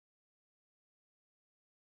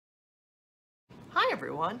Hi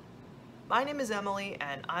everyone, my name is Emily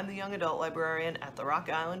and I'm the young adult librarian at the Rock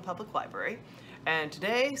Island Public Library. And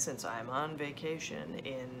today, since I'm on vacation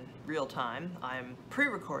in real time, I'm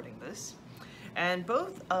pre-recording this. And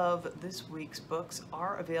both of this week's books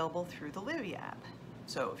are available through the Libby app.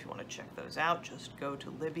 So if you want to check those out, just go to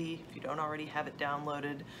Libby. If you don't already have it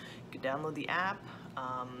downloaded, you can download the app.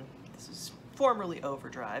 This is formerly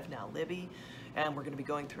Overdrive, now Libby. And we're going to be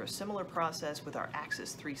going through a similar process with our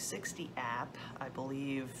Axis 360 app, I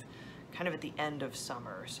believe, kind of at the end of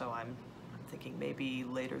summer. So I'm thinking maybe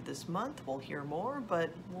later this month we'll hear more,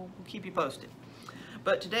 but we'll keep you posted.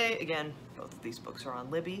 But today, again, both of these books are on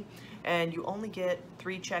Libby, and you only get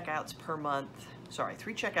 3 checkouts per month. Sorry,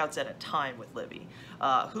 3 checkouts at a time with Libby.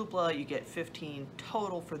 Hoopla, you get 15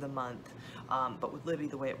 total for the month, but with Libby,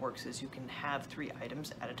 the way it works is you can have 3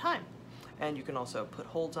 items at a time. And you can also put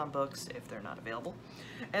holds on books if they're not available.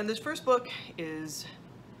 And this first book is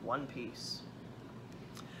One Piece.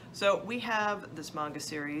 So we have this manga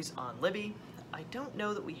series on Libby. I don't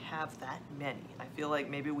know that we have that many. I feel like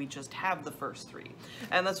maybe we just have the first 3.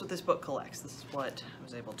 And that's what this book collects. This is what I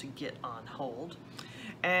was able to get on hold.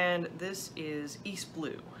 And this is East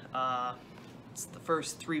Blue. It's the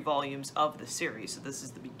first 3 volumes of the series. So this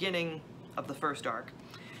is the beginning of the first arc.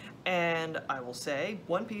 And I will say,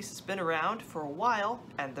 One Piece has been around for a while,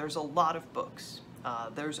 and there's a lot of books.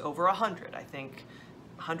 There's over 100, I think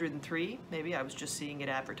 103, maybe, I was just seeing it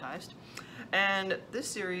advertised. And this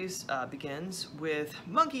series begins with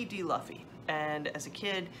Monkey D. Luffy, and as a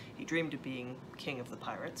kid, he dreamed of being king of the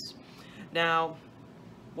pirates. Now,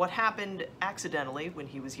 what happened accidentally when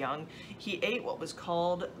he was young, he ate what was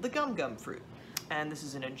called the gum-gum fruit. And this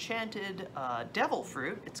is an enchanted devil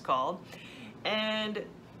fruit, it's called, and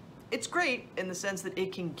it's great in the sense that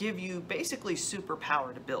it can give you basically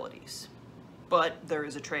superpowered abilities. But there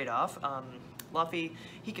is a trade-off. Luffy,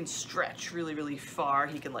 he can stretch really, really far.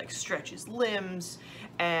 He can like stretch his limbs,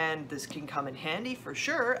 and this can come in handy for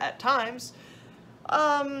sure at times.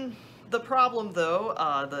 The problem though,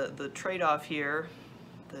 the trade-off here,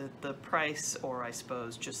 the price, or I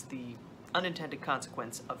suppose just the unintended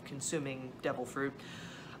consequence of consuming devil fruit,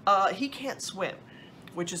 he can't swim,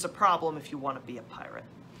 which is a problem if you want to be a pirate.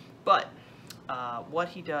 But what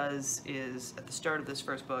he does is, at the start of this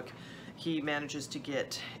first book, he manages to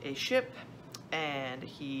get a ship, and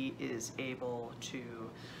he is able to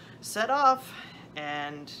set off,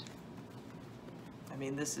 and I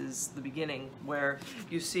mean, this is the beginning where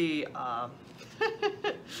you see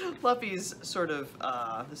Luffy's sort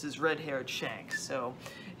of, this is red-haired Shanks, so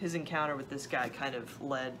his encounter with this guy kind of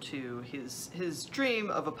led to his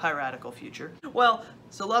dream of a piratical future. Well,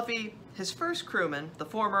 so Luffy, his first crewman, the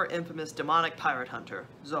former infamous demonic pirate hunter,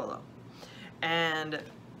 Zolo, and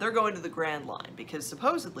they're going to the Grand Line because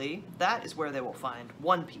supposedly that is where they will find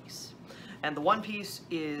One Piece. And the One Piece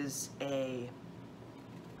is a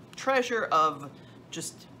treasure of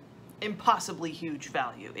just impossibly huge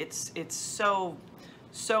value. It's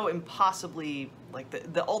so impossibly, like,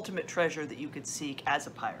 the ultimate treasure that you could seek as a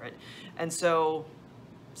pirate. And so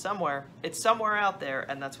it's somewhere out there,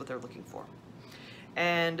 and that's what they're looking for.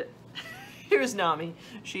 And here's Nami.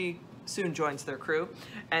 She soon joins their crew,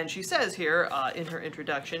 and she says here in her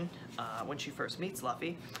introduction, when she first meets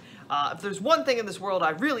Luffy, if there's one thing in this world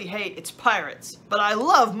I really hate, it's pirates, but I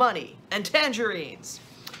love money and tangerines.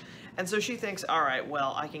 And so she thinks, all right,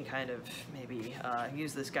 well, I can kind of maybe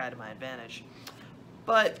use this guy to my advantage.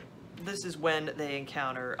 But this is when they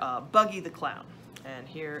encounter Buggy the Clown. And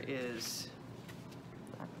here is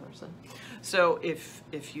that person. So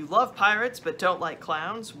if you love pirates but don't like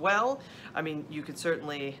clowns, well, I mean, you could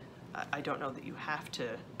certainly, I don't know that you have to.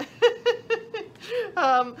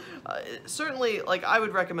 Certainly, like, I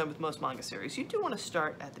would recommend with most manga series, you do want to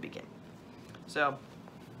start at the beginning. So,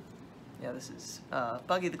 yeah, this is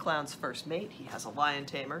Buggy the Clown's first mate. He has a lion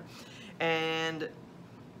tamer. And,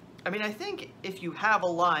 I mean, I think if you have a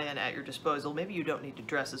lion at your disposal, maybe you don't need to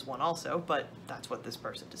dress as one also, but that's what this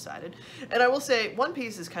person decided. And I will say, One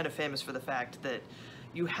Piece is kind of famous for the fact that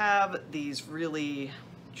you have these really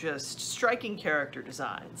just striking character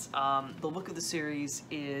designs. The look of the series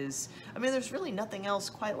is, I mean, there's really nothing else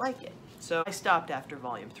quite like it. So I stopped after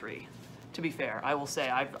volume 3. To be fair, I will say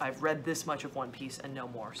I've read this much of One Piece and no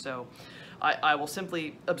more, so I will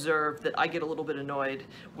simply observe that I get a little bit annoyed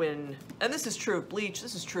when, and this is true of Bleach,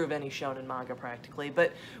 this is true of any shonen manga practically,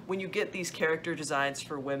 but when you get these character designs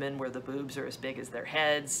for women where the boobs are as big as their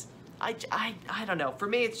heads, I don't know, for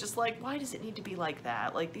me it's just like, why does it need to be like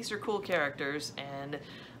that? Like, these are cool characters, and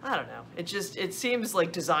I don't know, it seems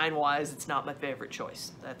like design-wise it's not my favorite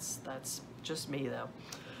choice. That's just me though.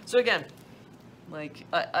 So again, Like,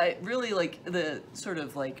 I really like the sort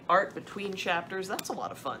of like art between chapters. That's a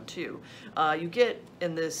lot of fun too. You get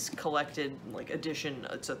in this collected like edition,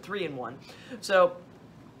 it's a 3-in-1. So,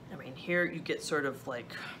 I mean, here you get sort of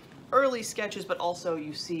like early sketches, but also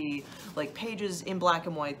you see like pages in black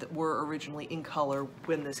and white that were originally in color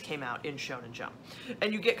when this came out in Shonen Jump.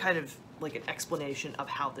 And you get kind of like an explanation of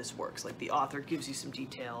how this works. Like the author gives you some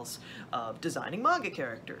details of designing manga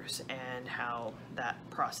characters and how that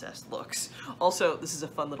process looks. Also, this is a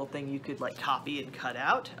fun little thing you could like copy and cut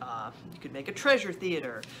out. You could make a treasure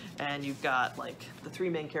theater, and you've got like the 3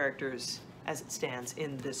 main characters as it stands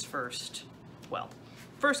in this first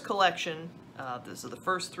collection. These are the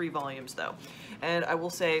first 3 volumes though. And I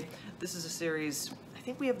will say, this is a series, I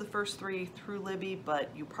think we have the first 3 through Libby,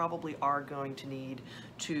 but you probably are going to need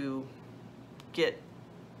to get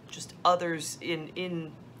just others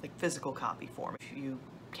in like physical copy form. If you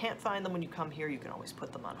can't find them when you come here, you can always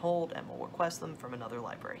put them on hold and we'll request them from another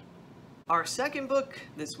library. Our second book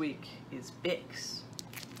this week is Bix.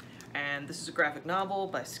 And this is a graphic novel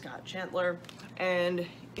by Scott Chandler. And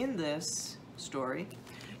in this story,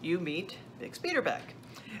 you meet Bix Beiderbecke.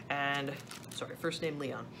 And, sorry, first name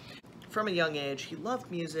Leon. From a young age, he loved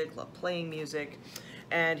music, loved playing music,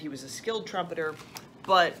 and he was a skilled trumpeter,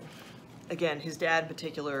 but again, his dad in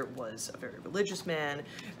particular was a very religious man,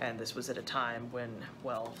 and this was at a time when,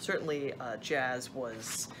 well, certainly jazz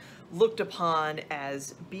was looked upon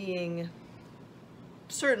as being,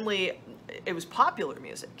 certainly, it was popular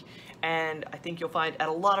music. And I think you'll find at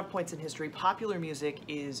a lot of points in history, popular music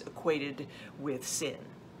is equated with sin.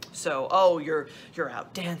 So, oh, you're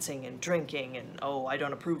out dancing and drinking, and oh, I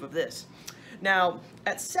don't approve of this. Now,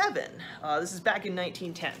 at 7, this is back in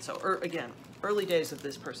 1910, so again, early days of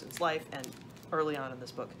this person's life, and early on in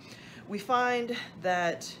this book, we find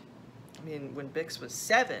that, I mean, when Bix was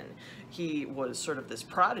 7, he was sort of this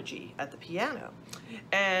prodigy at the piano,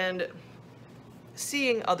 and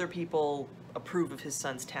seeing other people approve of his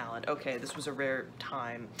son's talent, okay, this was a rare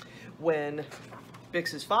time when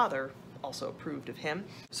Bix's father also approved of him.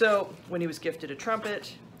 So when he was gifted a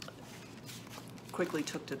trumpet, quickly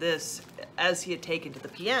took to this as he had taken to the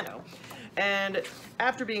piano. And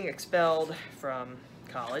after being expelled from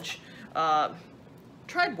college,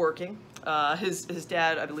 tried working. His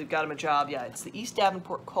dad, I believe, got him a job. Yeah, it's the East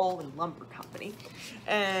Davenport Coal and Lumber Company.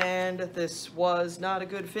 And this was not a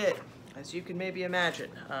good fit, as you can maybe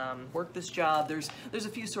imagine. Worked this job. There's a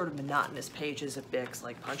few sort of monotonous pages of Bix,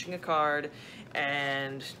 like punching a card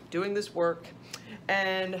and doing this work.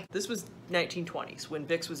 And this was 1920s, when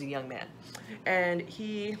Bix was a young man. And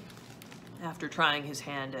he, after trying his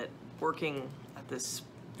hand at working at this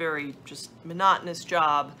very just monotonous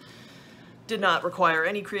job, did not require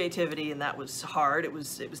any creativity, and that was hard. It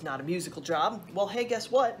was not a musical job. Well, hey, guess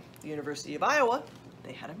what? The University of Iowa,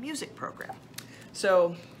 they had a music program.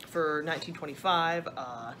 So for 1925,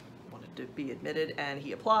 wanted to be admitted, and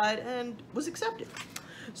he applied and was accepted.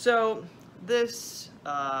 So this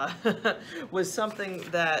was something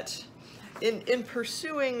that, in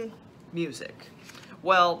pursuing music,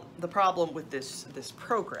 well, the problem with this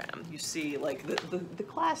program, you see, like, the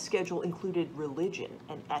class schedule included religion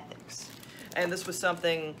and ethics. And this was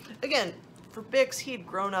something, again, for Bix, he'd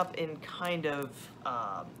grown up in kind of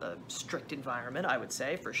a strict environment, I would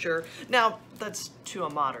say, for sure. Now, that's to a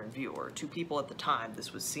modern viewer. To people at the time,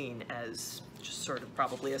 this was seen as just sort of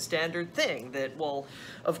probably a standard thing that, well,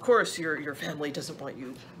 of course, your family doesn't want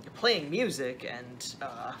you playing music, and,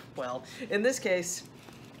 well, in this case,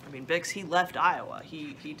 I mean, Bix, he left Iowa.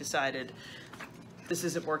 He decided, this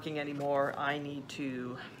isn't working anymore. I need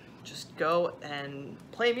to just go and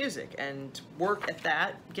play music and work at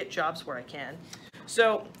that, get jobs where I can.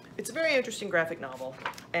 So it's a very interesting graphic novel,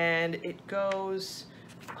 and it goes,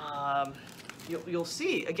 you'll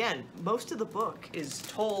see, again, most of the book is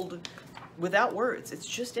told without words. It's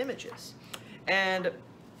just images. And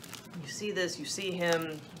you see this, you see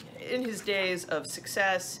him in his days of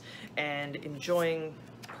success and enjoying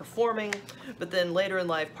performing, but then later in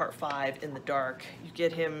life, part 5, in the dark, you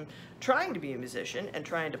get him trying to be a musician and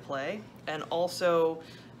trying to play, and also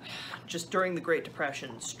just during the Great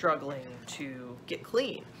Depression, struggling to get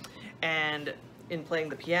clean. And in playing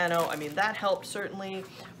the piano, I mean, that helped certainly,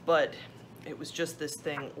 but it was just this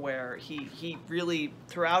thing where he really,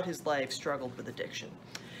 throughout his life, struggled with addiction.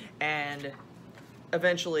 And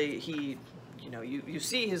eventually he, you know, you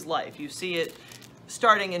see his life, you see it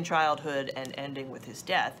starting in childhood and ending with his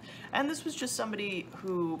death. And this was just somebody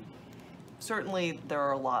who, certainly there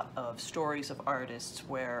are a lot of stories of artists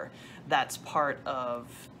where that's part of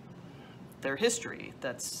their history.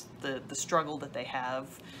 That's the struggle that they have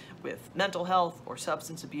with mental health or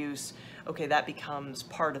substance abuse, okay, that becomes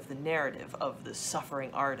part of the narrative of the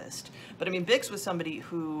suffering artist. But I mean, Bix was somebody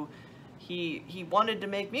who he wanted to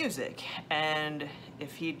make music, and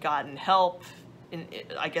if he'd gotten help, in,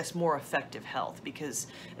 I guess, more effective health, because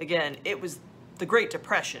again, it was the Great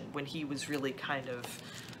Depression when he was really kind of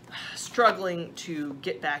struggling to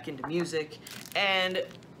get back into music, and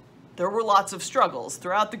there were lots of struggles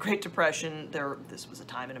throughout the Great Depression. This was a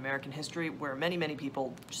time in American history where many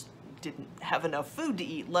people just didn't have enough food to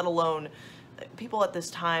eat, let alone people at this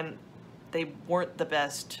time. They weren't the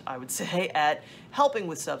best, I would say, at helping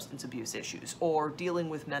with substance abuse issues or dealing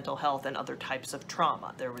with mental health and other types of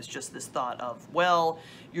trauma. There was just this thought of, well,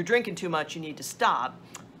 you're drinking too much, you need to stop,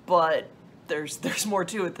 but there's more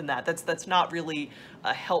to it than that. That's not really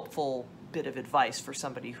a helpful bit of advice for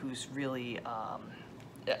somebody who's really,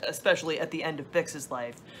 especially at the end of Bix's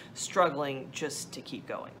life, struggling just to keep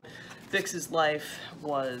going. Bix's life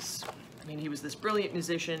was, I mean, he was this brilliant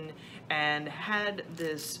musician and had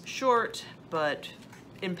this short but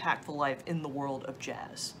impactful life in the world of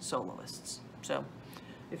jazz soloists. So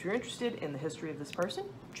if you're interested in the history of this person,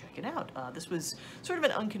 check it out. This was sort of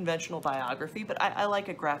an unconventional biography, but I like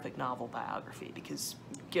a graphic novel biography because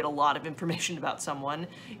you get a lot of information about someone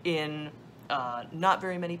in not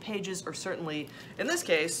very many pages, or certainly, in this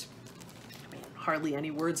case, I mean, hardly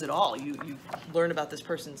any words at all. You learn about this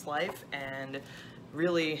person's life, and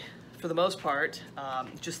really, for the most part,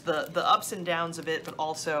 just the ups and downs of it, but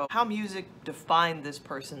also how music defined this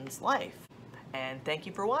person's life. And thank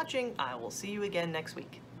you for watching. I will see you again next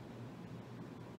week.